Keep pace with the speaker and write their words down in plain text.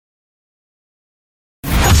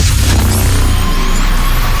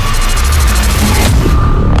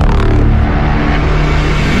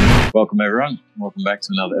Welcome, everyone. Welcome back to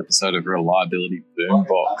another episode of Reliability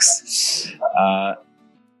Boombox. I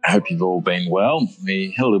hope you've all been well.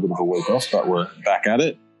 We had a little bit of a week off, but we're back at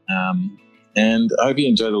it. And I hope you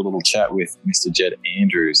enjoyed a little chat with Mr. Jed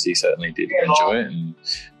Andrews. He certainly did enjoy it, and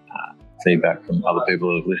feedback from other people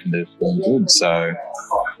who have listened to it has been good. So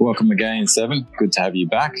welcome again, Seven. Good to have you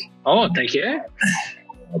back. Oh, thank you.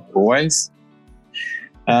 Always.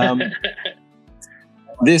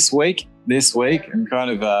 This week, I'm kind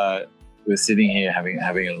of we're sitting here having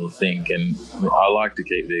a little think, and I like to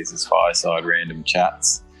keep these as fireside random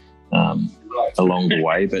chats along the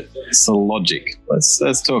way. But Sologic,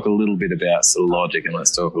 let's talk a little bit about Sologic, and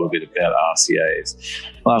let's talk a little bit about RCAs.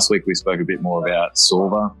 Last week we spoke a bit more about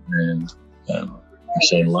Solver and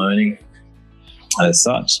machine learning as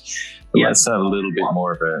such. But let's have a little bit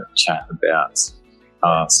more of a chat about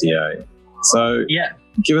RCA. So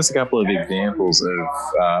give us a couple of examples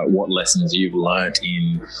of what lessons you've learnt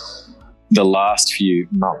in the last few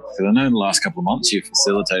months. Because I know in the last couple of months you've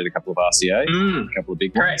facilitated a couple of RCA, a couple of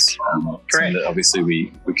big ones. Correct. That obviously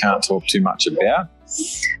we can't talk too much about.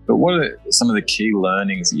 But what are some of the key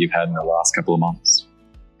learnings that you've had in the last couple of months?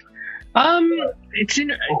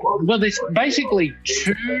 There's basically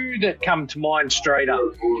two that come to mind straight up.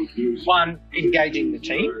 One, engaging the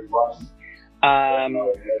team. I've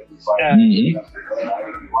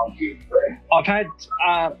had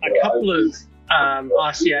a couple of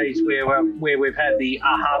RCAs where we've had the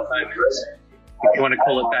aha moments, if you want to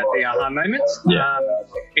call it that, the aha moments.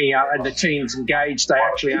 And the team's engaged. They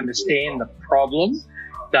actually understand the problem.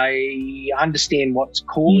 They understand what's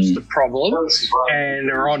caused the problem and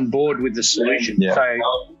are on board with the solution. So,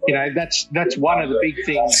 that's one of the big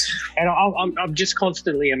things. And I'm just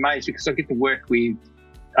constantly amazed because I get to work with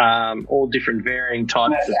all different varying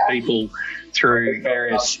types of people through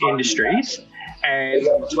various industries, and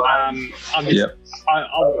I'm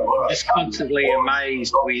just constantly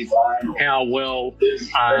amazed with how well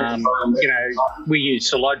we use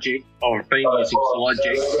Sologic, or have been using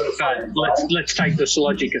Sologic. But let's take the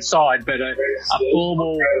Sologic aside. But a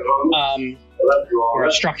formal or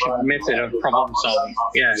a structured method of problem solving.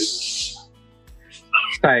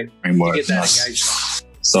 So framework, you get that engagement.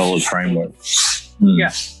 Solid framework.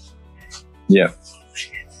 Yeah.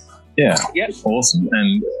 Awesome.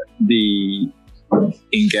 And the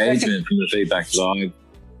engagement from the feedback that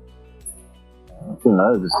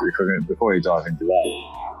before you dive into that,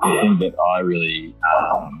 the thing that I really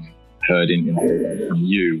heard from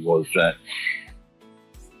you was that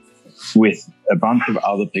with a bunch of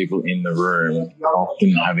other people in the room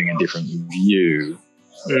often having a different view,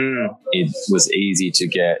 it was easy to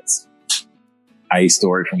get a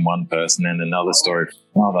story from one person and another story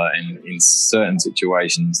from another, and in certain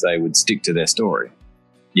situations they would stick to their story.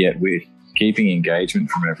 Yet with keeping engagement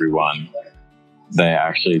from everyone, they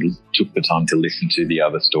actually took the time to listen to the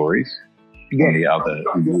other stories and the other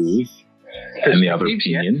views and the other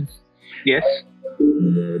opinions,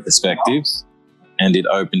 perspectives, and it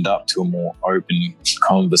opened up to a more open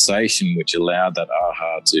conversation, which allowed that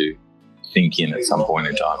aha to sink in at some point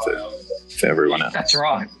in time for everyone else. That's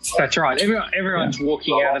right. Everyone's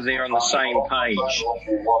walking out of there on the same page,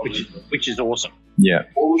 which is awesome. Yeah.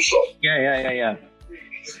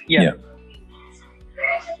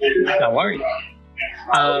 No worries.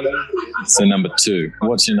 So number two.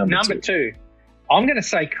 What's your number two? Number two. I'm going to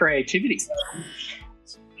say creativity.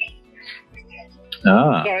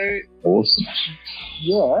 Awesome.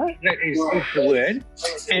 Yeah, that is the word.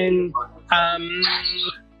 And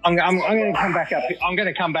I'm going to come back up. I'm going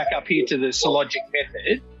to come back up here to the Sologic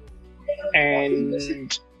method, and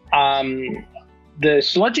the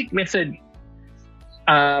Sologic method,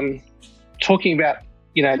 talking about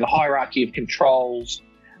the hierarchy of controls,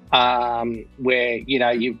 where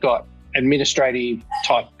you've got administrative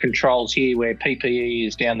type controls here, where PPE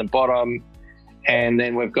is down the bottom, and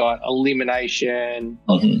then we've got elimination,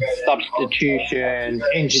 substitution,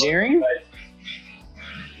 engineering.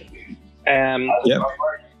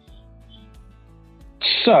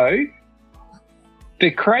 So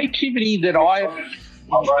the creativity that I've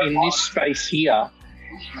in this space here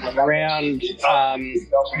around,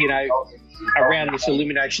 around this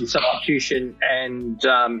elimination, substitution, and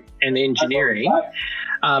engineering,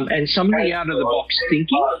 and some of the out of the box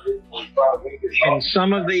thinking, and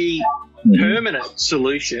some of the permanent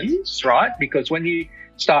solutions, right? Because when you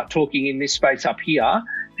start talking in this space up here,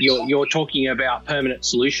 you're talking about permanent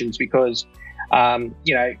solutions because,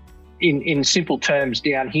 in simple terms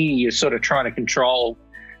down here, you're sort of trying to control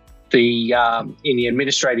the, in the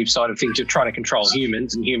administrative side of things, you're trying to control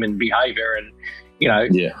humans and human behavior. And,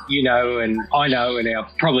 and I know, and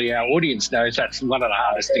probably our audience knows that's one of the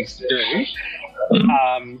hardest things to do.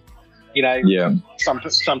 Yeah. Some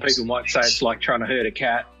people might say it's like trying to herd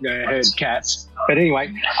cats. But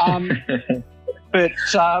anyway,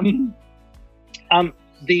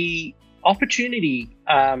 the opportunity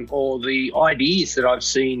or the ideas that I've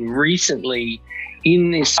seen recently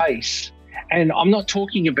in this space, and I'm not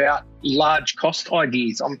talking about large cost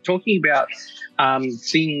ideas. I'm talking about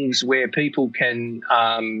things where people can,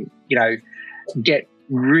 get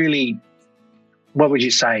really, what would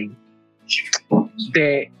you say?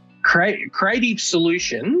 They're creative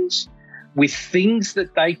solutions with things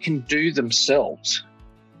that they can do themselves,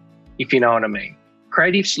 if you know what I mean.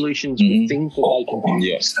 Creative solutions with things that they can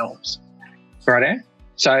do themselves. Right?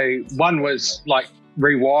 So one was like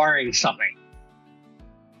rewiring something.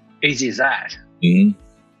 Easy as that. Mm-hmm.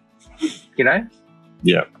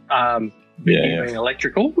 Yeah. Being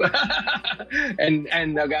electrical. and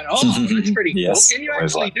they'll go, oh, that's pretty cool. Can you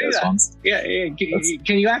actually do that? Ones. Yeah.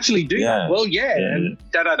 Can you actually do that? Well, yeah. And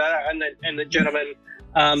the gentleman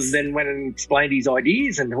then went and explained his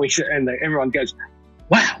ideas, and everyone goes,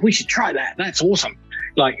 wow, we should try that. That's awesome.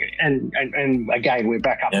 Like, and again, we're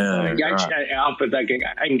back up at the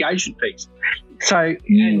engagement piece. So,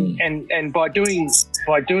 and by doing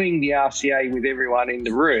the RCA with everyone in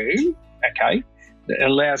the room, okay, it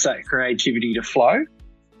allows that creativity to flow.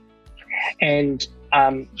 And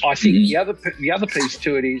I think the other piece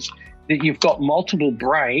to it is that you've got multiple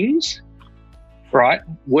brains, right,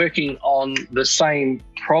 working on the same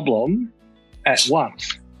problem at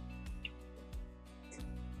once.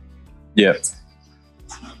 Yeah.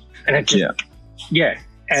 And it's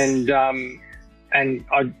and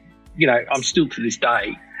I, I'm still to this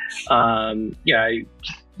day, I'm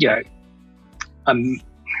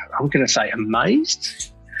going to say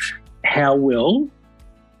amazed how well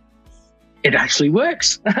it actually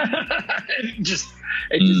works. it just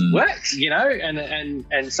works,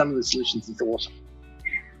 and some of the solutions is awesome.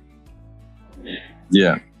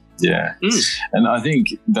 Yeah. And I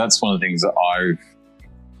think that's one of the things that I've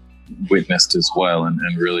witnessed as well and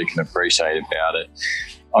really can appreciate about it.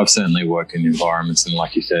 I've certainly worked in environments, and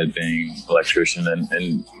like you said, being an electrician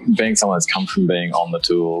and being someone that's come from being on the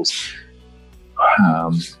tools,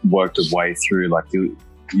 worked a way through, like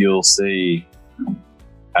you'll see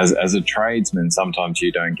as a tradesman, sometimes you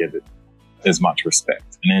don't get as much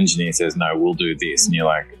respect. An engineer says, no, we'll do this. And you're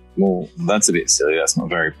like, well, that's a bit silly. That's not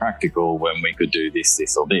very practical when we could do this,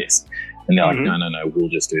 this or this. And they're like, no, we'll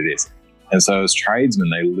just do this. And so as tradesmen,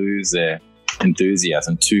 they lose their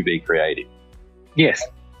enthusiasm to be creative. Yes.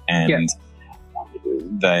 And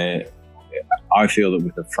I feel that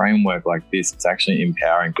with a framework like this, it's actually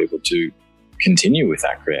empowering people to continue with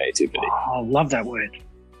that creativity. Oh, I love that word.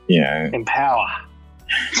 Empower.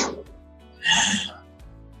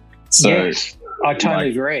 So yes, I totally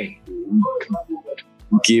agree.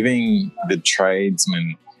 Giving the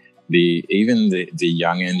tradesmen, even the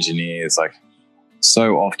young engineers, like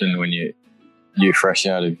so often when you're fresh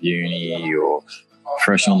out of uni or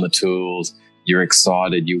fresh on the tools, you're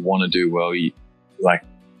excited, you want to do well.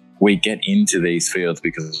 We get into these fields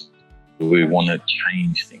because we want to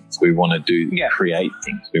change things. We want to create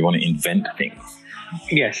things. We want to invent things.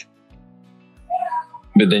 Yes.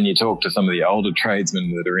 But then you talk to some of the older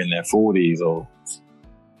tradesmen that are in their 40s or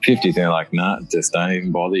 50s, and they're like, nah, just don't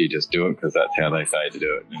even bother. You just do it because that's how they say to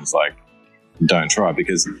do it. And it's like, don't try,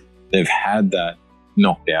 because they've had that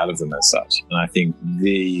knocked out of them as such. And I think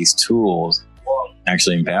these tools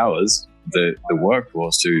actually empowers the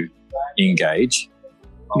workforce to engage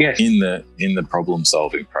in the problem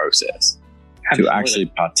solving process. Absolutely. To actually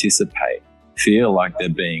participate, feel like they're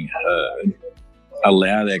being heard,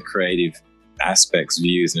 allow their creative aspects,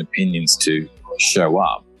 views and opinions to show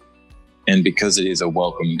up. And because it is a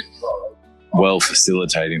welcomed,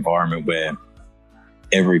 well-facilitated environment where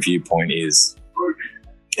every viewpoint is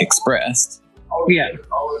expressed,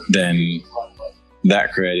 then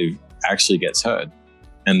that creative actually gets heard.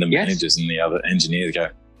 And the managers and the other engineers go,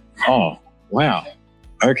 oh, wow,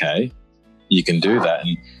 okay, you can do that.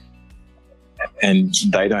 And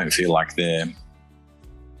they don't feel like they're,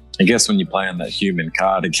 I guess when you play on that human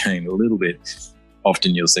card again a little bit,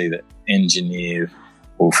 often you'll see that engineers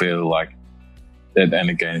will feel like,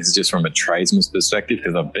 and again, this is just from a tradesman's perspective,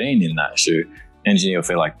 because I've been in that shoe, engineer will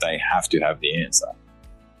feel like they have to have the answer.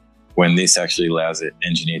 When this actually allows the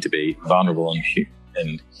engineer to be vulnerable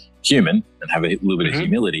and human and have a little bit of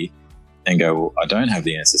humility and go, well, I don't have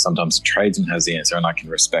the answer. Sometimes a tradesman has the answer and I can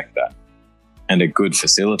respect that. And a good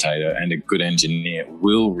facilitator and a good engineer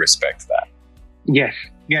will respect that. Yes.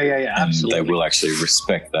 Yeah, absolutely. And they will actually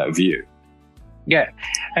respect that view. Yeah.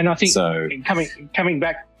 And I think coming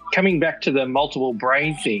back to the multiple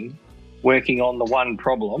brain thing, working on the one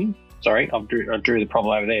problem, Sorry, I drew the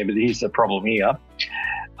problem over there, but here's the problem here.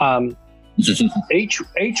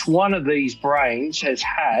 Each one of these brains has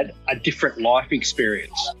had a different life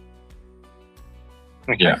experience.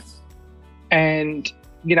 Okay. Yeah. And,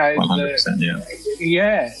 you know, 100%,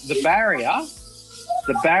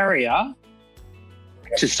 the barrier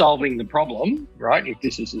to solving the problem, right? If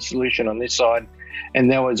this is the solution on this side,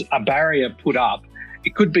 and there was a barrier put up,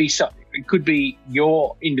 it could be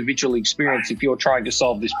your individual experience if you're trying to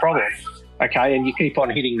solve this problem, okay? And you keep on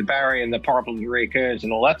hitting the barrier and the problem reoccurs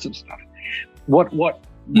and all that sort of stuff.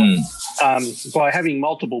 By having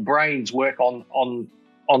multiple brains work on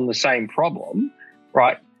the same problem,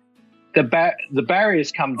 right? The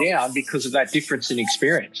barriers come down because of that difference in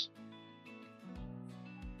experience.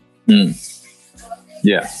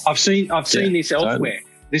 Yeah, I've seen this elsewhere.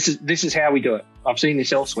 Totally. This is how we do it. I've seen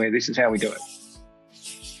this elsewhere. This is how we do it.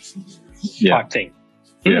 Yeah. Type thing.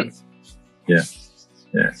 Yeah.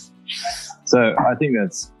 So I think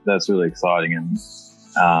that's really exciting, and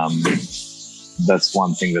that's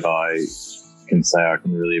one thing that I can say I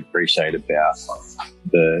can really appreciate about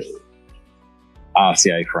the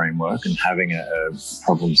RCA framework and having a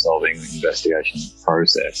problem-solving investigation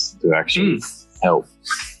process to actually help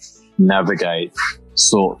navigate,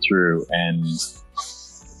 sort through, and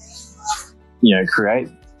create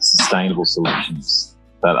sustainable solutions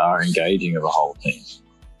that are engaging of a whole team,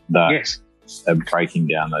 that are breaking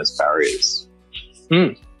down those barriers.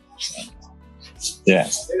 Yeah.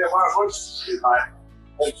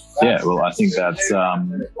 Yeah, well, I think that's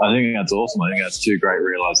awesome. I think that's two great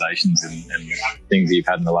realizations and things that you've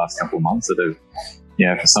had in the last couple of months that have,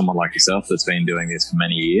 for someone like yourself that's been doing this for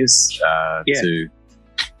many years, to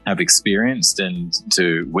have experienced and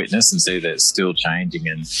to witness and see that it's still changing.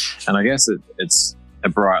 And I guess it's a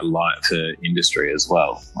bright light for industry as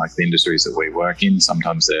well. Like the industries that we work in,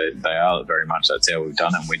 sometimes they are very much that's how we've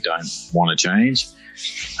done it and we don't want to change.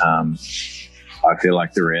 I feel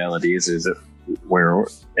like the reality is that we're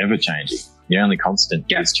ever changing. The only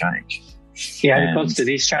constant is change. Yeah, the constant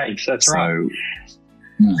is change. That's right.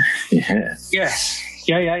 Yeah.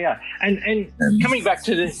 And coming back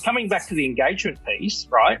to the engagement piece,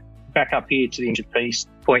 right? Back up here to the engagement piece.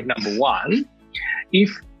 Point number one: if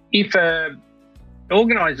a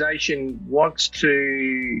organisation wants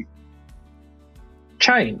to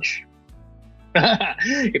change,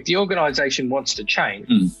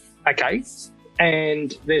 okay.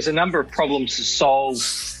 And there's a number of problems to solve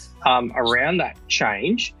around that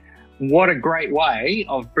change. What a great way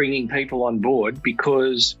of bringing people on board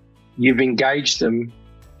because you've engaged them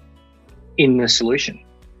in the solution.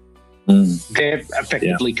 They've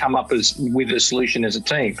effectively come up with a solution as a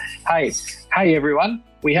team. Hey, everyone,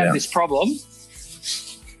 we have this problem.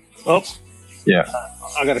 I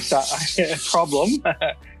got to start a problem.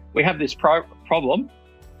 We have this problem,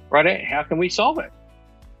 right? How can we solve it?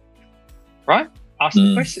 Right? Ask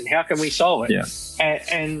the question, how can we solve it? Yeah.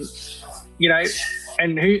 And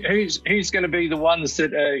who's going to be the ones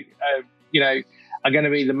that are going to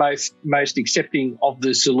be the most accepting of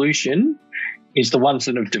the solution is the ones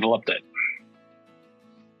that have developed it.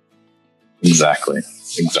 Exactly.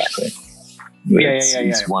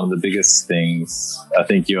 It's one of the biggest things. I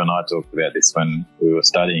think you and I talked about this when we were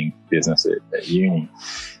studying business at uni.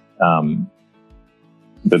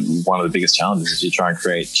 But one of the biggest challenges is you try and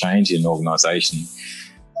create change in an organisation.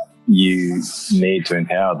 You need to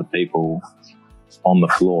empower the people on the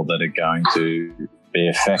floor that are going to be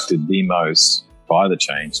affected the most by the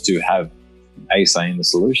change to have a say in the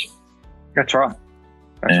solution. That's right.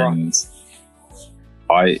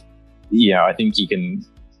 I think you can,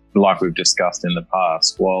 like we've discussed in the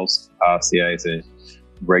past, whilst RCAs are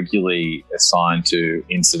regularly assigned to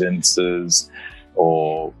incidences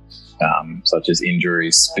or such as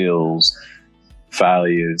injuries, spills,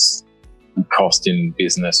 failures, cost in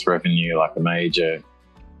business revenue, like a major,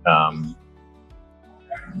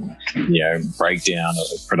 breakdown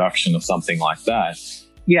of production or something like that.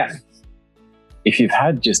 Yeah. If you've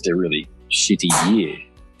had just a really shitty year,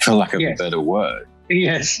 for lack of a better word,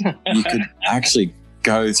 yes, you could actually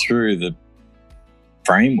go through the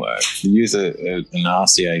framework, use an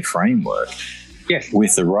RCA framework,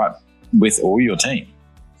 with all your team.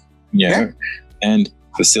 And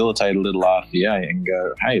facilitate a little RCA and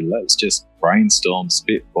go, hey, let's just brainstorm,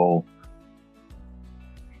 spitball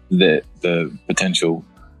the potential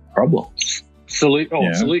problems.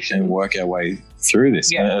 Solution. And work our way through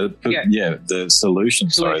this. The solution.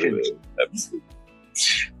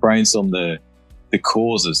 Brainstorm the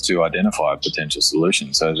causes to identify a potential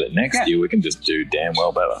solution so that next year we can just do damn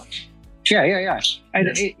well better. And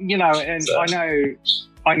I know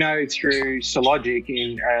I know through Sologic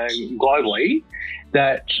globally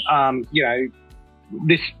that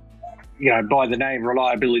this, by the name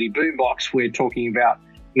Reliability Boombox, we're talking about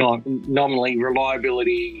nominally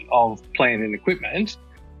reliability of plant and equipment.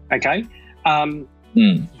 Okay,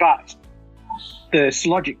 but the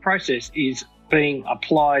Sologic process is being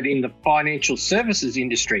applied in the financial services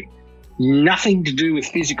industry. Nothing to do with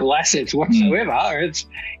physical assets whatsoever.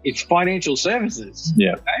 It's financial services.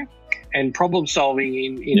 Yeah. Okay? And problem solving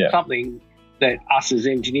in something that us as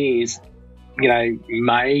engineers,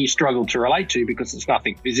 may struggle to relate to because it's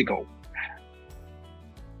nothing physical.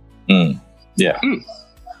 Yeah.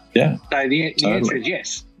 Yeah. So the answer is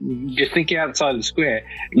yes. Just think outside the square.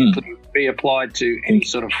 It can be applied to any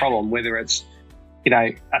sort of problem, whether it's,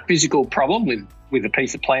 a physical problem with a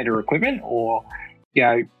piece of plant or equipment, or,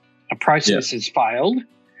 a process has failed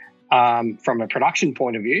from a production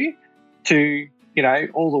point of view, to,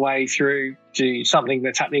 all the way through to something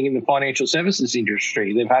that's happening in the financial services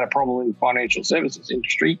industry. They've had a problem in the financial services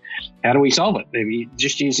industry. How do we solve it? They're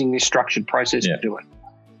just using this structured process to do it.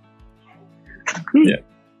 Yeah.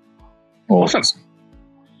 Awesome.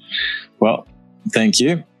 Well, thank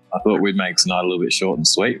you. I thought we'd make tonight a little bit short and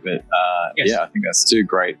sweet, but I think that's two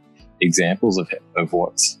great examples of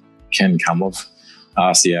what can come of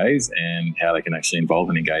RCAs and how they can actually involve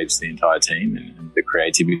and engage the entire team, and the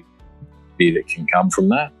creativity that can come from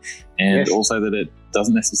that. And also that it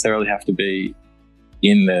doesn't necessarily have to be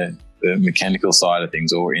in the mechanical side of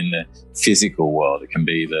things or in the physical world. It can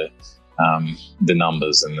be the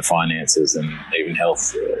numbers and the finances and even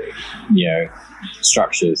health,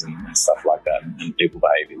 structures and stuff like that, and people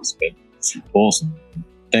behaviours. But awesome.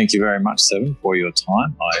 Thank you very much, Seven, for your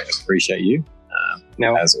time. I appreciate you.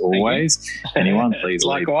 As always, anyone, please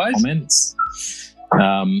leave comments.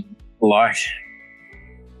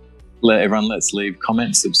 Let's leave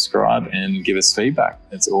comments, subscribe, and give us feedback.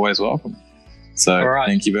 It's always welcome. So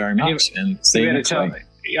thank you very much, and see you next week.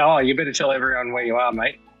 You better tell everyone where you are,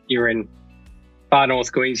 mate. You're in far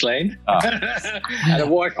north Queensland at a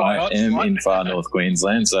Wi-Fi hotspot. I am in far north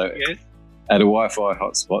Queensland, so at a Wi-Fi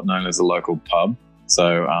hotspot known as a local pub.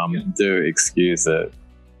 So do excuse the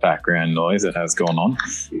background noise that has gone on.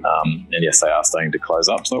 And yes, they are starting to close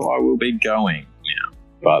up, so I will be going now.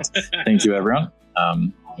 But thank you, everyone.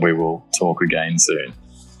 We will talk again soon.